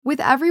With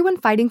everyone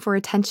fighting for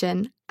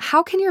attention,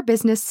 how can your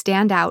business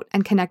stand out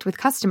and connect with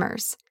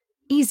customers?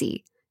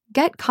 Easy.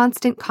 Get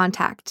Constant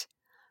Contact.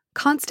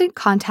 Constant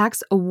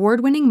Contact's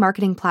award-winning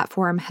marketing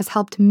platform has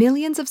helped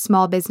millions of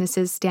small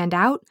businesses stand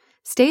out,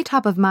 stay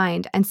top of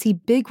mind, and see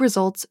big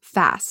results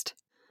fast.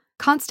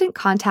 Constant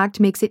Contact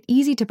makes it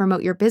easy to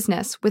promote your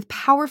business with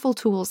powerful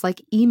tools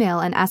like email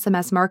and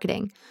SMS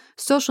marketing,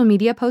 social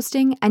media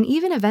posting, and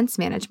even events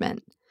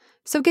management.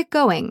 So get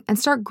going and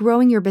start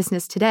growing your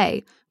business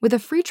today with a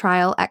free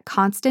trial at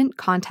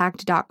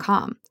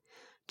ConstantContact.com.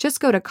 Just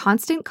go to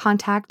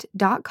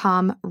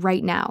ConstantContact.com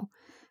right now.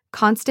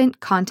 Constant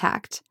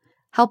Contact.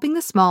 Helping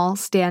the small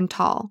stand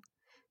tall.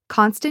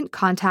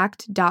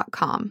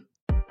 ConstantContact.com.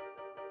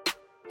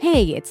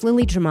 Hey, it's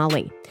Lily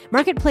Jamali.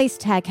 Marketplace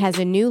Tech has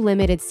a new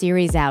limited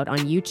series out on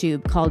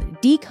YouTube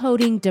called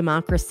Decoding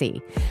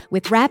Democracy.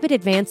 With rapid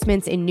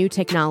advancements in new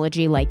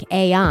technology like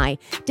AI,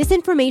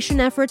 disinformation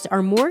efforts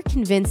are more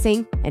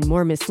convincing and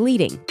more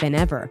misleading than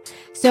ever.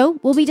 So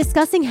we'll be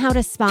discussing how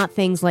to spot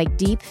things like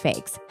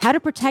deepfakes, how to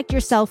protect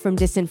yourself from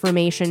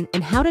disinformation,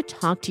 and how to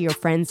talk to your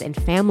friends and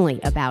family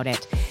about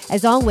it.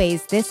 As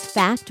always, this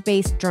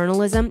fact-based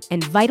journalism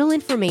and vital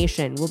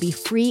information will be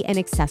free and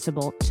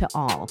accessible to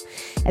all.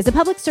 As a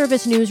public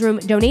service newsroom,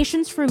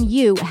 donations from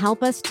you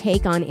help us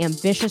take on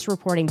ambitious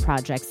reporting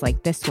projects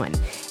like this one.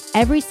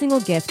 Every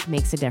single gift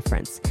makes a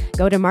difference.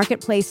 Go to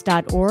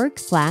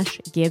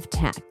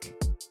marketplace.org/givetech.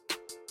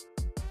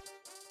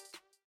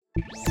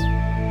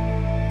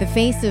 The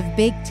face of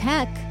big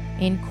tech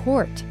in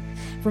court.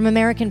 From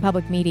American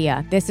Public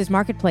Media, this is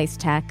Marketplace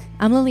Tech.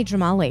 I'm Lily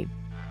Jamali.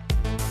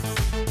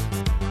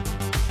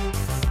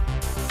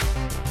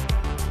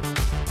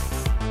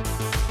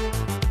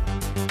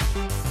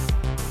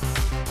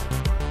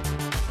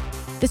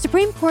 The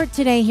Supreme Court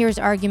today hears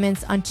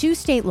arguments on two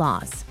state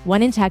laws,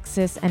 one in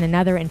Texas and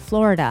another in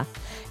Florida,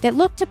 that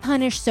look to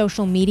punish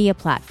social media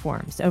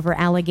platforms over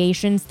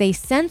allegations they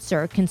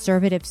censor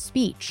conservative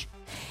speech.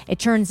 It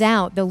turns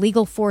out the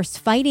legal force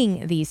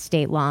fighting these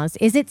state laws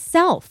is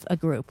itself a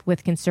group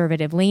with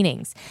conservative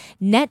leanings.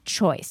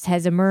 NetChoice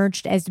has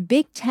emerged as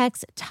big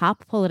tech's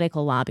top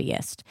political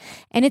lobbyist.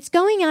 And it's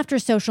going after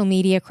social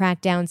media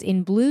crackdowns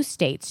in blue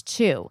states,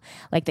 too,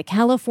 like the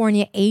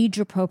California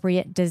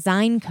Age-Appropriate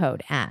Design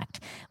Code Act,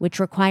 which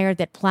required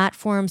that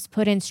platforms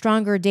put in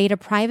stronger data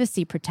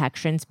privacy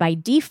protections by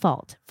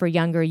default for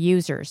younger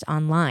users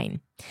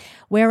online.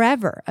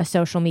 Wherever a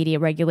social media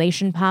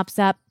regulation pops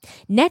up,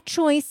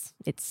 NetChoice,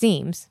 it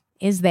seems,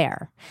 is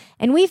there.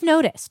 And we've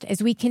noticed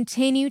as we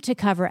continue to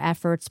cover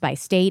efforts by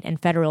state and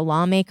federal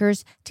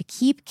lawmakers to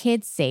keep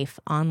kids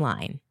safe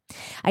online.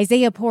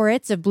 Isaiah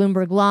Poritz of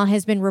Bloomberg Law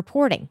has been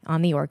reporting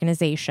on the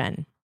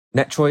organization.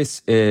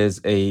 NetChoice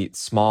is a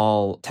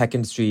small tech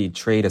industry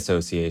trade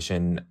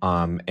association,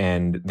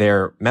 and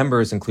their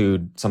members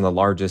include some of the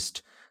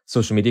largest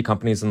social media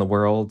companies in the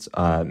world,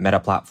 Meta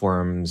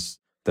Platforms,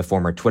 the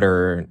former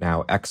Twitter,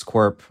 now X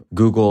Corp,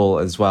 Google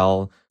as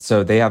well.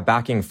 So they have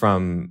backing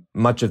from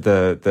many of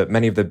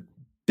the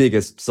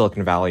biggest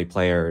Silicon Valley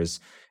players.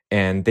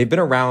 And they've been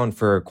around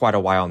for quite a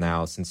while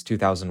now, since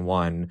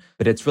 2001.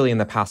 But it's really in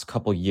the past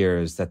couple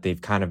years that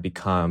they've kind of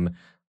become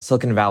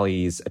Silicon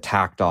Valley's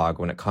attack dog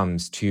when it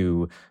comes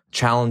to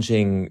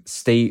challenging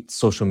state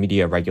social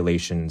media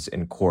regulations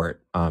in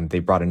court. They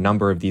brought a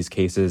number of these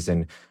cases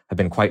and have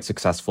been quite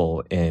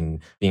successful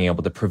in being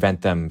able to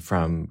prevent them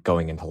from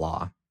going into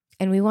law.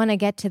 And we want to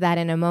get to that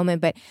in a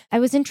moment. But I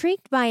was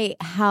intrigued by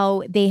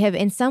how they have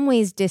in some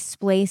ways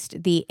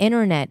displaced the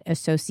Internet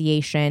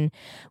Association,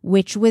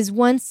 which was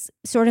once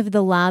sort of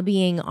the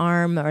lobbying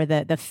arm or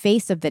the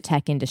face of the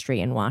tech industry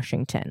in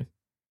Washington.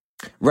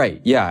 Right.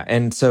 Yeah.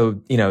 And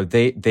so,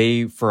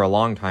 they for a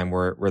long time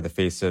were the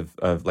face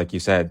of like you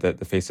said, the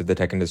face of the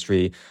tech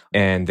industry.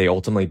 And they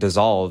ultimately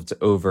dissolved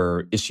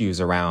over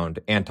issues around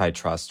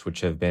antitrust,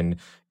 which have been,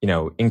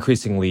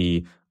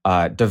 increasingly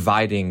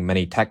dividing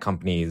many tech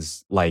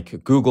companies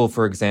like Google,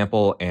 for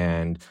example,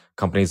 and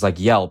companies like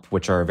Yelp,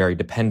 which are very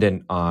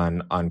dependent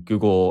on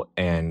Google,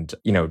 and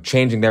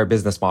changing their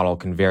business model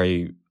can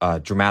very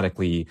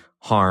dramatically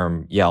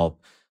harm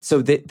Yelp.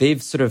 So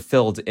they've sort of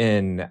filled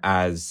in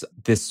as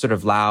this sort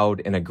of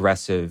loud and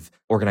aggressive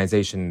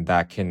organization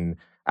that can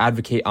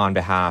advocate on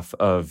behalf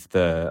of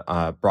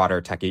the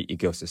broader tech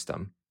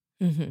ecosystem.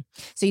 Mm-hmm.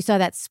 So you saw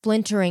that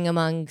splintering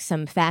among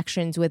some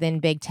factions within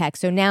big tech.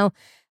 So now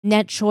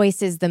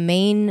NetChoice is the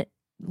main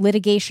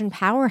litigation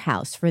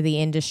powerhouse for the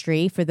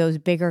industry, for those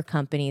bigger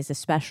companies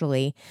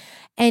especially.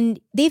 And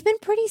they've been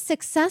pretty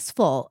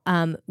successful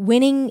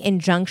winning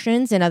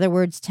injunctions, in other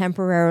words,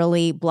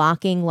 temporarily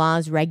blocking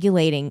laws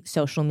regulating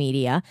social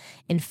media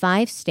in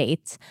 5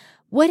 states.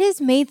 What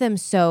has made them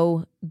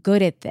so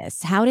good at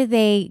this? How did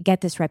they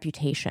get this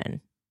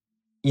reputation?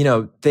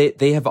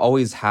 They have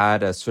always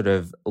had a sort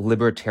of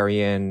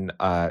libertarian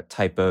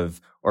type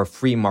of or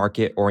free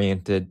market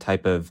oriented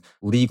type of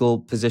legal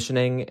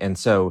positioning. And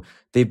so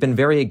they've been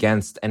very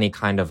against any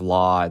kind of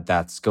law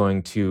that's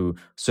going to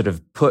sort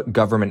of put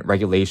government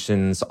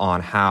regulations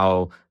on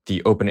how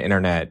the open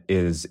internet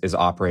is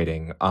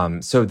operating.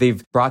 So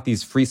they've brought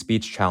these free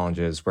speech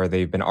challenges where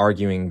they've been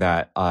arguing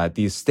that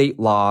these state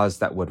laws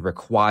that would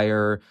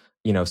require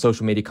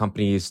social media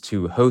companies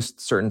to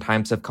host certain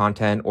types of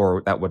content,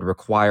 or that would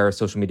require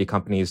social media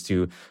companies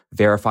to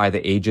verify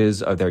the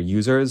ages of their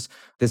users.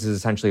 This is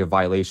essentially a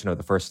violation of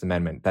the First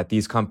Amendment, that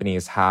these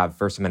companies have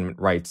First Amendment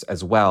rights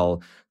as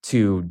well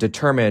to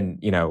determine,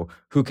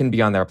 who can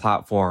be on their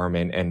platform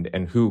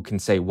and who can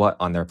say what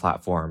on their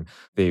platform.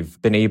 They've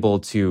been able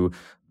to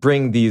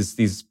bring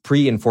these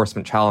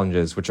pre-enforcement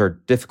challenges, which are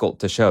difficult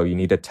to show. You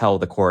need to tell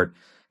the court,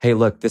 hey,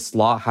 look, this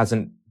law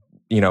hasn't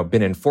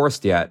been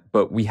enforced yet,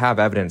 but we have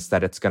evidence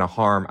that it's going to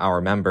harm our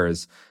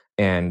members.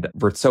 And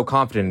we're so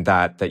confident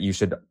that you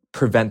should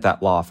prevent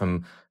that law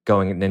from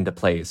going into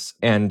place.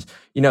 And,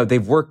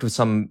 they've worked with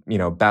some,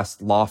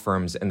 best law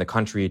firms in the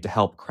country to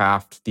help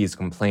craft these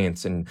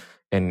complaints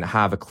and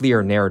have a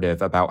clear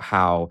narrative about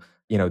how,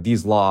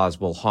 these laws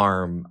will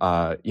harm,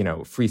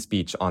 free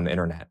speech on the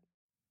internet.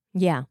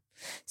 Yeah.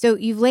 So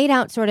you've laid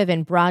out sort of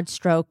in broad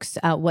strokes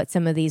what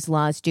some of these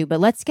laws do, but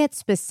let's get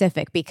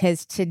specific,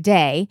 because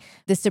today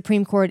the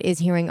Supreme Court is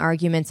hearing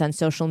arguments on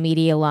social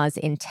media laws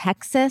in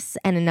Texas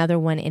and another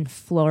one in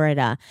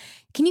Florida.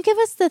 Can you give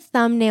us the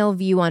thumbnail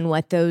view on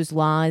what those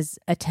laws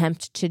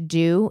attempt to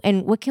do,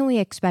 and what can we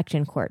expect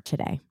in court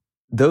today?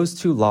 Those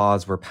two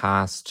laws were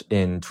passed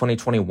in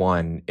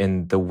 2021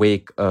 in the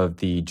wake of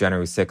the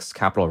January 6th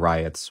Capitol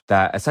riots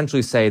that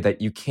essentially say that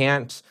you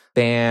can't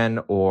ban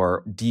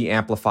or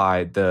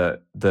de-amplify the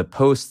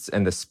posts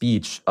and the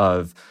speech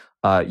of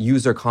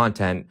user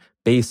content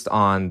based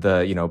on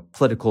the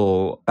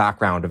political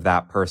background of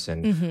that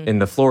person. Mm-hmm. In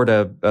the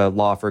Florida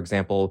law, for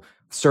example,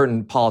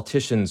 certain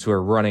politicians who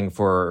are running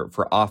for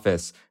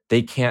office,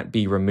 they can't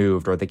be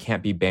removed or they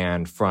can't be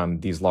banned from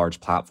these large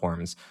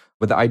platforms.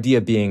 With the idea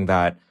being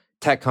that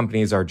tech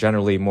companies are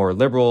generally more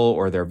liberal,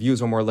 or their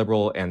views are more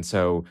liberal, and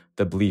so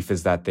the belief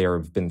is that they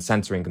have been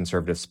censoring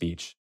conservative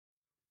speech.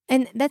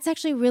 And that's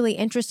actually really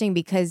interesting,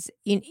 because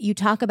you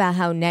talk about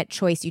how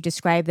NetChoice, you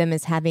describe them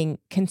as having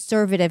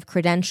conservative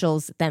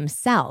credentials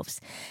themselves,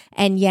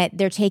 and yet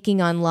they're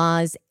taking on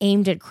laws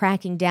aimed at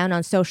cracking down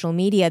on social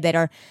media that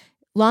are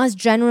laws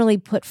generally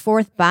put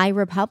forth by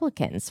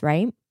Republicans,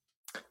 right?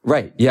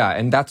 Right. Yeah.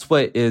 And that's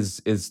what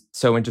is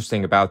so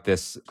interesting about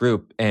this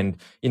group. And,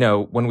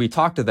 when we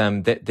talk to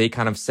them, they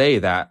kind of say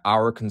that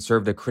our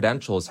conservative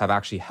credentials have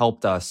actually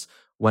helped us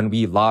when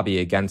we lobby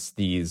against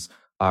these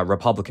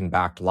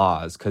Republican-backed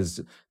laws,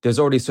 because there's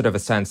already sort of a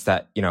sense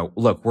that,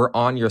 look, we're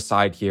on your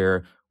side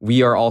here.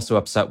 We are also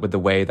upset with the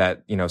way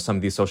that, some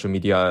of these social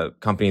media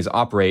companies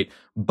operate,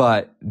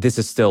 but this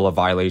is still a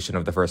violation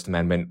of the First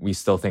Amendment. We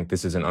still think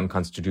this is an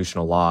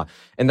unconstitutional law.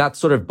 And that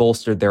sort of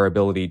bolstered their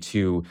ability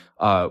to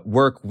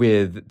work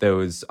with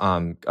those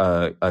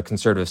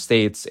conservative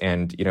states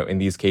and, in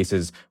these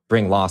cases,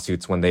 bring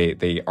lawsuits when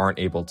they aren't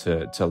able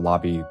to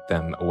lobby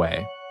them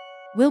away.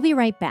 We'll be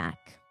right back.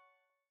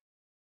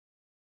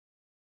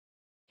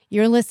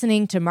 You're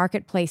listening to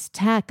Marketplace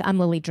Tech. I'm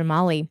Lily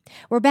Jamali.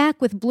 We're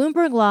back with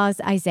Bloomberg Law's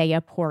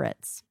Isaiah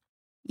Poritz.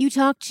 You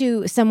talked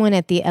to someone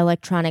at the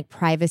Electronic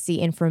Privacy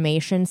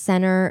Information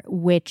Center,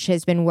 which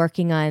has been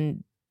working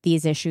on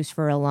these issues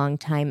for a long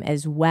time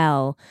as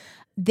well.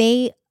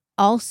 They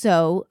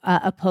also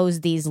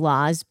oppose these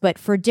laws, but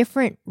for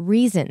different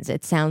reasons,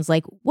 it sounds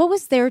like. What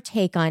was their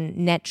take on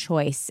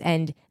NetChoice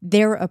and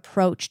their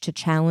approach to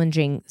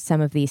challenging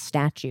some of these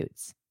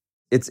statutes?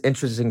 It's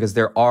interesting because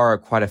there are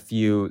quite a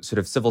few sort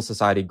of civil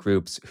society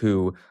groups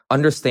who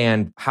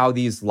understand how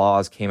these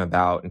laws came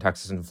about in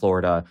Texas and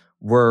Florida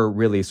were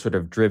really sort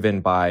of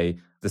driven by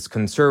this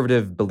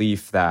conservative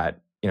belief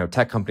that,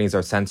 tech companies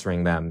are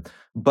censoring them.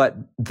 But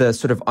the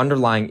sort of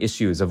underlying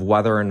issues of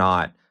whether or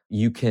not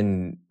you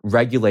can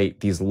regulate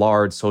these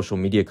large social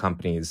media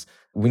companies,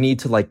 we need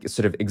to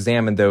sort of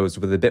examine those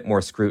with a bit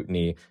more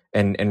scrutiny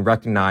and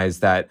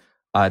recognize that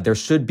there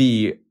should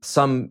be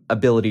some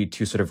ability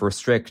to sort of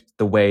restrict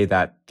the way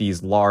that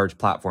these large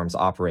platforms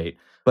operate.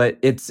 But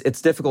it's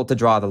difficult to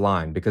draw the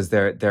line, because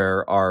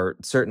there are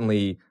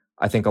certainly,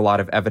 I think, a lot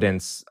of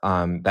evidence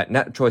that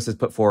NetChoice has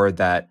put forward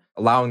that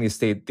allowing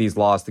these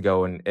laws to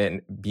go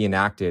and be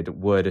enacted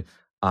would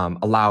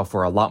allow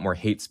for a lot more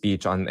hate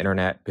speech on the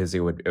internet, because it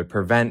would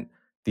prevent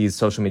these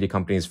social media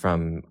companies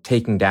from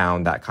taking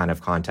down that kind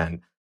of content.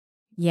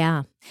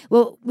 Yeah.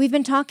 Well, we've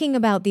been talking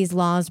about these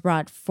laws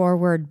brought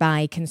forward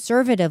by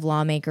conservative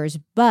lawmakers,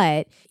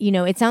 but,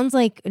 it sounds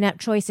like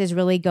NetChoice is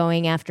really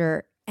going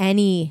after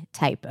any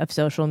type of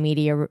social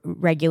media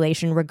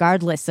regulation,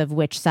 regardless of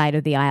which side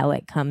of the aisle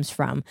it comes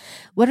from.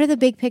 What are the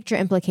big picture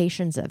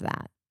implications of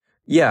that?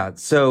 Yeah.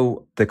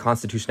 So the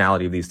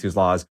constitutionality of these two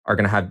laws are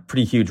going to have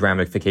pretty huge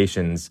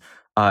ramifications.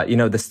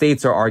 The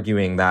states are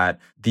arguing that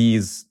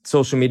these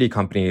social media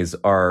companies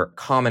are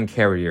common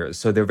carriers.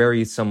 So they're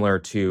very similar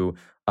to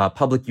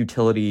public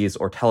utilities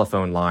or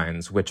telephone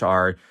lines, which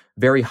are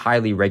very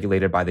highly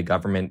regulated by the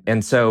government.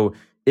 And so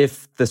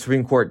if the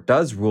Supreme Court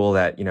does rule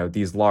that,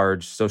 these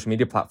large social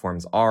media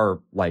platforms are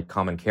like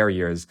common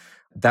carriers,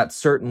 that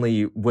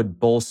certainly would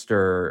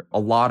bolster a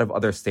lot of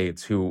other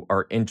states who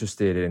are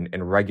interested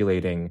in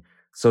regulating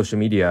social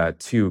media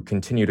to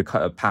continue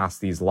to pass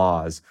these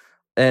laws.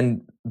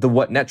 And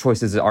what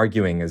NetChoice is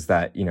arguing is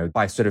that,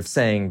 by sort of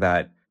saying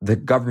that the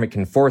government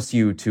can force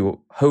you to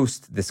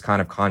host this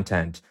kind of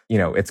content,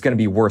 it's going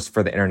to be worse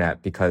for the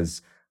internet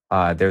because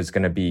there's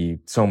going to be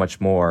so much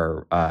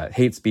more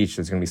hate speech.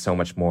 There's going to be so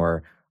much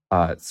more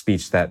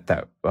speech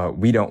that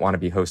we don't want to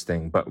be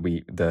hosting, but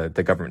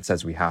the government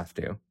says we have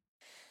to.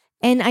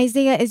 And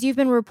Isaiah, as you've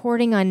been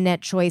reporting on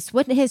NetChoice,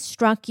 what has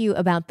struck you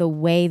about the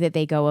way that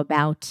they go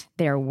about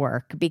their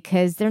work?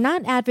 Because they're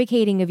not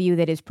advocating a view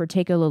that is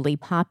particularly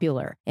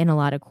popular in a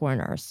lot of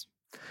corners.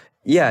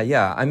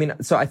 Yeah. I mean,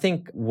 so I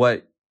think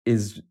what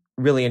is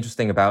really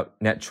interesting about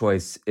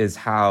NetChoice is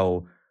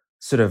how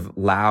sort of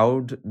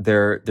loud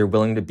they're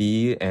willing to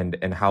be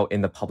and how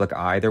in the public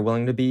eye they're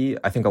willing to be.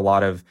 I think a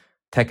lot of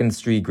tech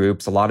industry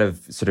groups, a lot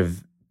of sort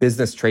of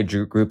business trade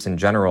groups in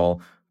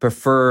general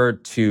prefer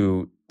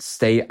to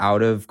stay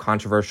out of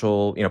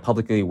controversial,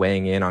 publicly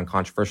weighing in on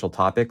controversial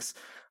topics.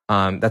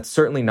 That's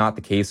certainly not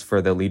the case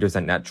for the leaders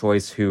at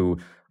NetChoice who,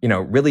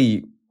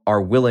 really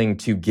are willing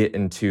to get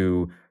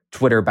into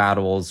Twitter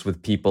battles with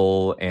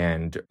people.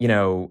 And,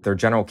 their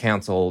general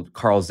counsel,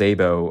 Carl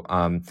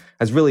Szabo,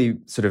 has really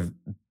sort of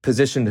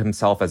positioned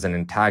himself as an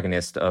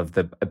antagonist of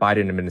the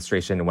Biden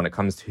administration when it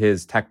comes to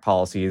his tech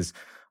policies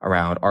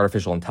around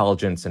artificial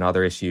intelligence and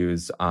other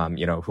issues,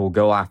 who will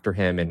go after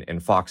him in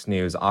Fox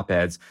News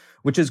op-eds,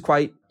 which is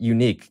quite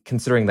unique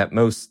considering that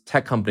most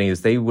tech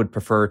companies, they would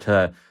prefer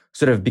to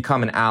sort of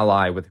become an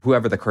ally with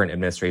whoever the current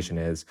administration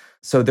is.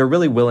 So they're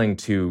really willing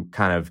to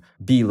kind of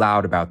be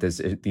loud about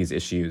these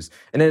issues.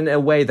 And in a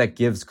way that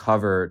gives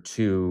cover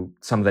to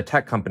some of the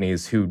tech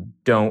companies who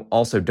don't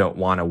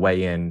want to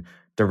weigh in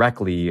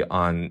directly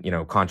on,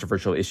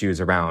 controversial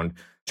issues around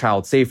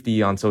child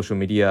safety on social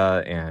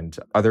media and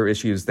other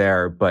issues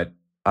there. But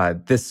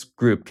this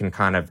group can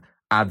kind of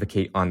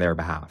advocate on their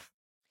behalf.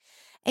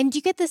 And do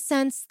you get the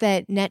sense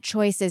that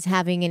NetChoice is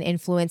having an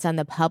influence on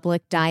the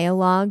public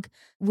dialogue?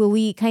 Will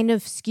we kind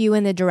of skew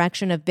in the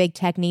direction of big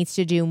tech needs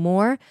to do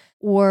more?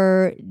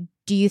 Or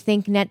do you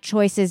think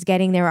NetChoice is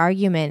getting their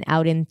argument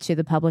out into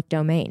the public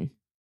domain?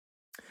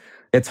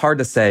 It's hard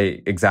to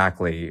say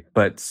exactly,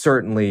 but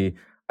certainly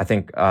I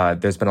think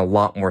there's been a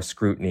lot more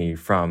scrutiny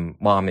from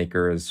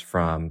lawmakers,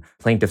 from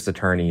plaintiffs'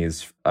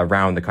 attorneys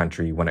around the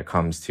country when it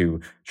comes to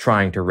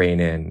trying to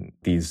rein in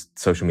these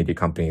social media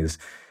companies.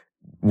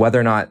 Whether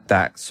or not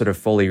that sort of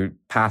fully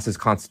passes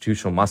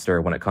constitutional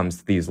muster when it comes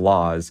to these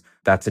laws,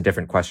 that's a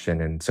different question.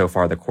 And so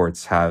far, the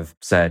courts have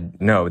said,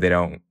 no, they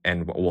don't.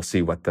 And we'll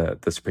see what the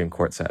Supreme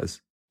Court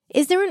says.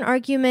 Is there an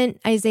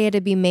argument, Isaiah,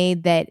 to be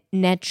made that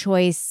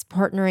NetChoice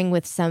partnering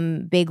with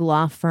some big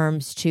law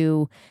firms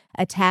to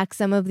attack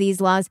some of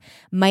these laws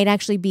might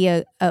actually be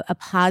a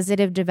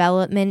positive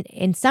development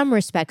in some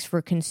respects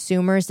for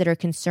consumers that are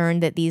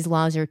concerned that these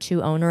laws are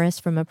too onerous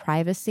from a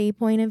privacy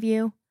point of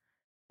view?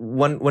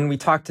 When we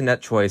talked to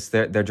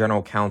NetChoice, their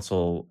general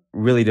counsel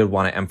really did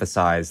want to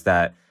emphasize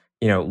that,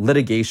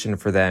 litigation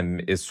for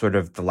them is sort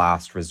of the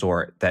last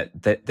resort, that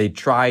they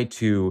try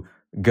to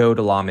go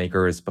to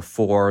lawmakers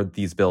before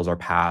these bills are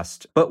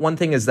passed. But one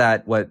thing is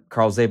that what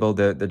Carl Szabo,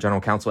 the general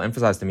counsel,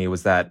 emphasized to me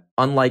was that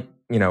unlike,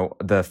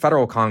 the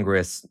federal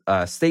Congress,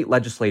 state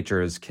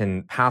legislatures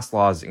can pass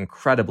laws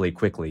incredibly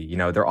quickly.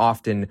 They're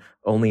often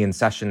only in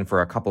session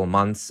for a couple of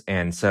months.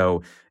 And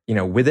so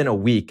within a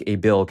week, a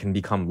bill can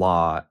become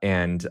law.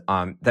 And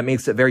that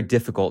makes it very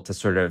difficult to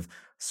sort of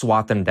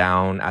swat them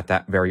down at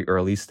that very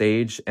early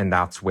stage. And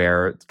that's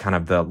where kind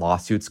of the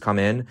lawsuits come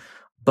in.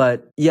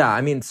 But yeah,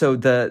 I mean, so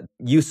the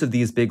use of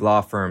these big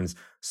law firms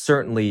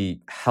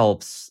certainly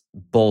helps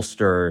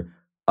bolster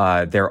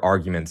their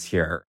arguments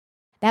here.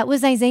 That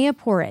was Isaiah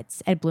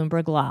Poritz at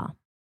Bloomberg Law.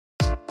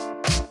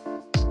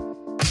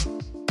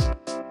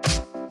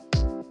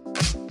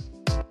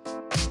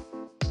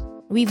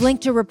 We've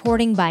linked to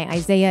reporting by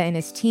Isaiah and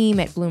his team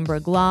at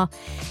Bloomberg Law.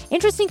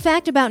 Interesting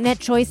fact about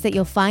NetChoice that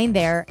you'll find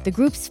there, the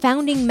group's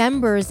founding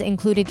members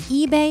included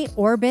eBay,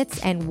 Orbitz,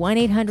 and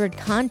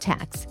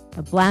 1-800-CONTACTS,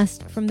 a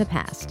blast from the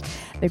past.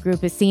 The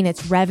group has seen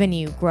its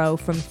revenue grow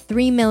from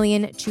 $3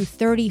 million to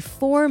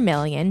 $34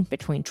 million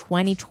between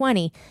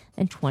 2020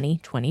 and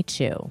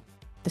 2022.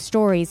 The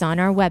story's on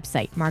our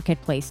website,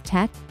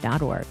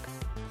 marketplacetech.org.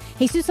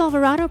 Jesus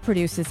Alvarado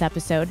produced this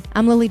episode.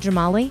 I'm Lily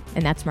Jamali,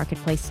 and that's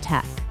Marketplace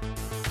Tech.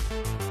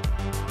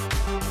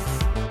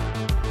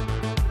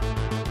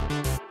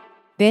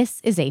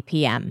 This is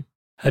APM.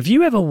 Have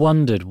you ever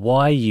wondered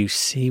why you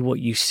see what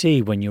you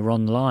see when you're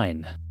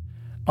online?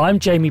 I'm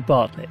Jamie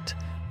Bartlett,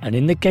 and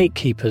in The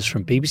Gatekeepers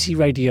from BBC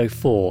Radio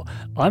 4,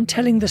 I'm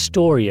telling the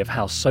story of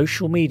how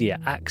social media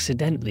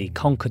accidentally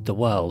conquered the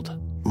world.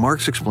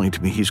 Mark's explained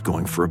to me he's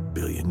going for 1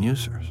 billion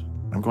users.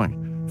 I'm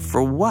going,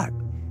 for what?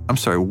 I'm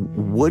sorry,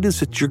 what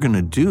is it you're going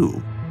to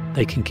do?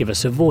 They can give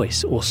us a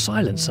voice or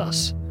silence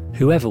us.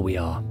 whoever we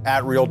are.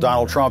 At Real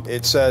Donald Trump,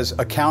 it says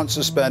account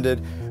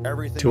suspended.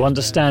 Everything. To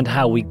understand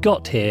how we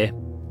got here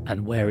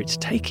and where it's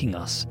taking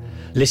us,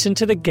 listen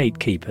to The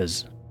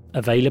Gatekeepers,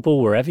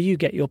 available wherever you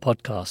get your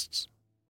podcasts.